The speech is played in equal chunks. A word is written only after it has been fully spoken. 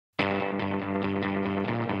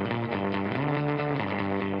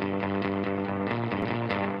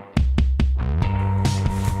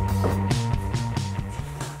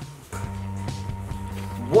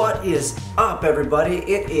is up, everybody?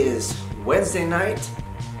 It is Wednesday night.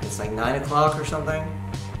 It's like 9 o'clock or something.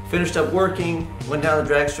 Finished up working, went down the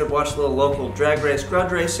drag strip, watched a little local drag race,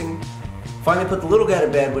 grudge racing. Finally put the little guy to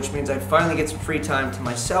bed, which means I finally get some free time to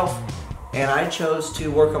myself, and I chose to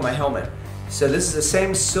work on my helmet. So this is the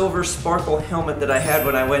same silver sparkle helmet that I had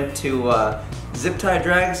when I went to Zip Tie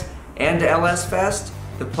Drags and to LS Fest.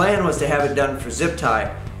 The plan was to have it done for Zip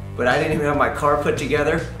Tie, but I didn't even have my car put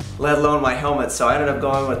together, let alone my helmet, so I ended up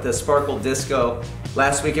going with the Sparkle Disco.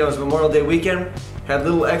 Last weekend was Memorial Day weekend, had a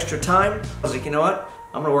little extra time. I was like, you know what,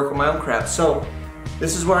 I'm gonna work on my own crap. So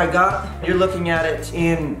this is where I got. You're looking at it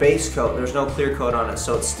in base coat. There's no clear coat on it,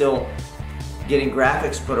 so it's still getting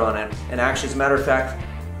graphics put on it. And actually, as a matter of fact,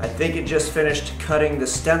 I think it just finished cutting the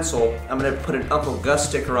stencil. I'm gonna put an Uncle Gus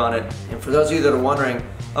sticker on it. And for those of you that are wondering,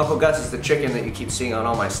 Uncle Gus is the chicken that you keep seeing on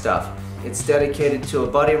all my stuff. It's dedicated to a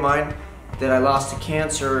buddy of mine that I lost to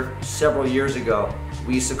cancer several years ago.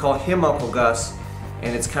 We used to call him Uncle Gus,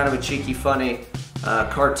 and it's kind of a cheeky, funny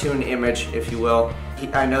cartoon image, if you will.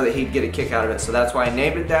 I know that he'd get a kick out of it, so that's why I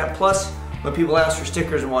named it that. Plus, when people ask for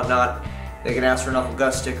stickers and whatnot, they can ask for an Uncle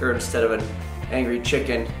Gus sticker instead of an angry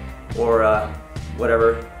chicken or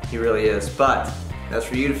whatever he really is. But that's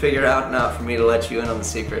for you to figure out, not for me to let you in on the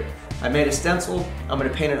secret. I made a stencil. I'm going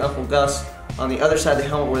to paint an Uncle Gus on the other side of the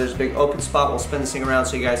helmet where there's a big open spot. We'll spin this thing around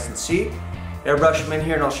so you guys can see. Airbrush them in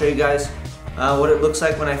here and I'll show you guys what it looks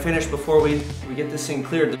like when I finish before we get this thing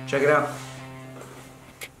cleared. Check it out.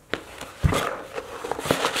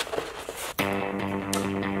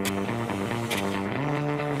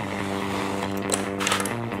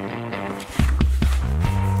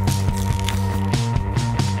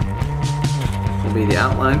 Will be the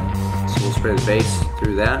outline, so we'll spray the base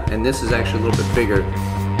through that, and this is actually a little bit bigger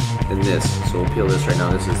than this, so we'll peel this right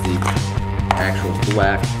now. This is the actual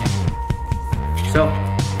black. So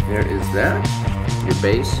there is that, your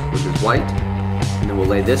base, which is white, and then we'll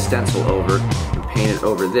lay this stencil over and paint it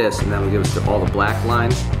over this, and that will give us all the black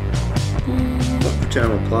lines. I'll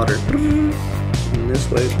pretend I'm a plotter. And this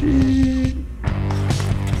way.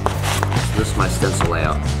 So this is my stencil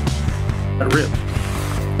layout. Let it rip.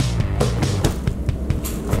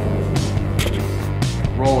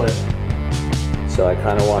 Roll it. So I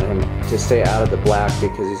kind of want him to stay out of the black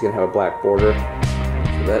because he's going to have a black border.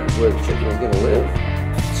 So that's where the chicken is going to live.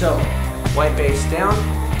 So, white base down.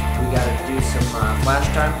 We got to do some flash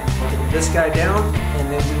time. We'll put this guy down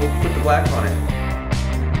and then we will put the black on it.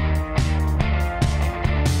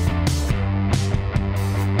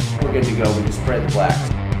 We're good to go. We can spread the black.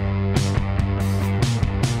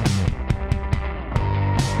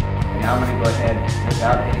 And now I'm going to go ahead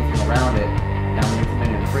without anything around it. Now I'm going to come in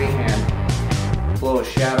and freehand blow a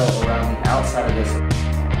shadow around the outside of this.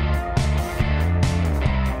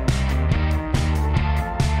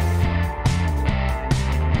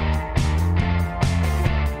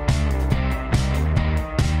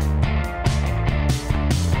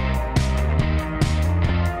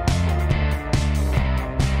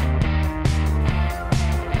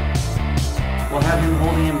 We'll have him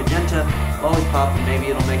holding a magenta lollipop and maybe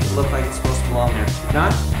it'll make it look like it's supposed to belong there. If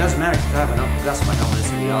not, it doesn't matter because I have an Uncle Gus on my helmet. It's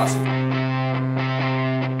going to be awesome.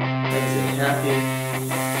 That's a happy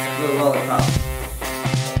little lollipop.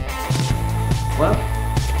 Well,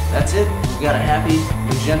 that's it. We've got a happy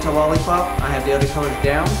magenta lollipop. I have the other colors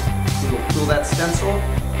down. We will peel that stencil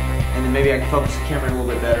and then maybe I can focus the camera a little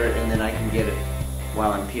bit better and then I can get it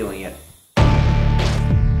while I'm peeling it.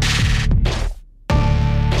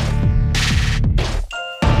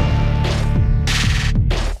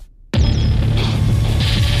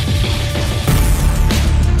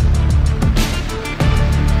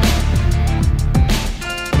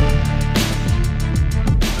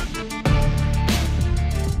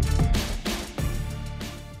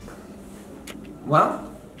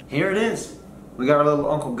 Well, here it is. We got our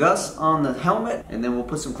little Uncle Gus on the helmet, and then we'll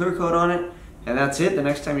put some clear coat on it, and that's it. The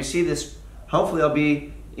next time you see this, hopefully I'll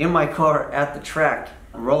be in my car at the track,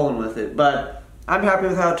 rolling with it. But I'm happy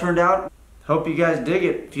with how it turned out. Hope you guys dig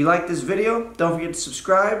it. If you like this video, don't forget to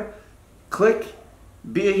subscribe, click,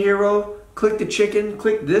 be a hero, click the chicken,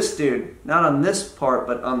 click this dude. Not on this part,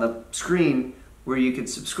 but on the screen where you can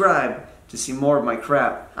subscribe to see more of my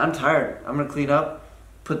crap. I'm tired. I'm gonna clean up.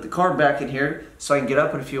 Put the car back in here so I can get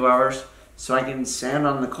up in a few hours so I can sand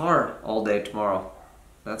on the car all day tomorrow.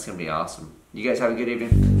 That's gonna be awesome. You guys have a good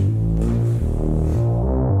evening.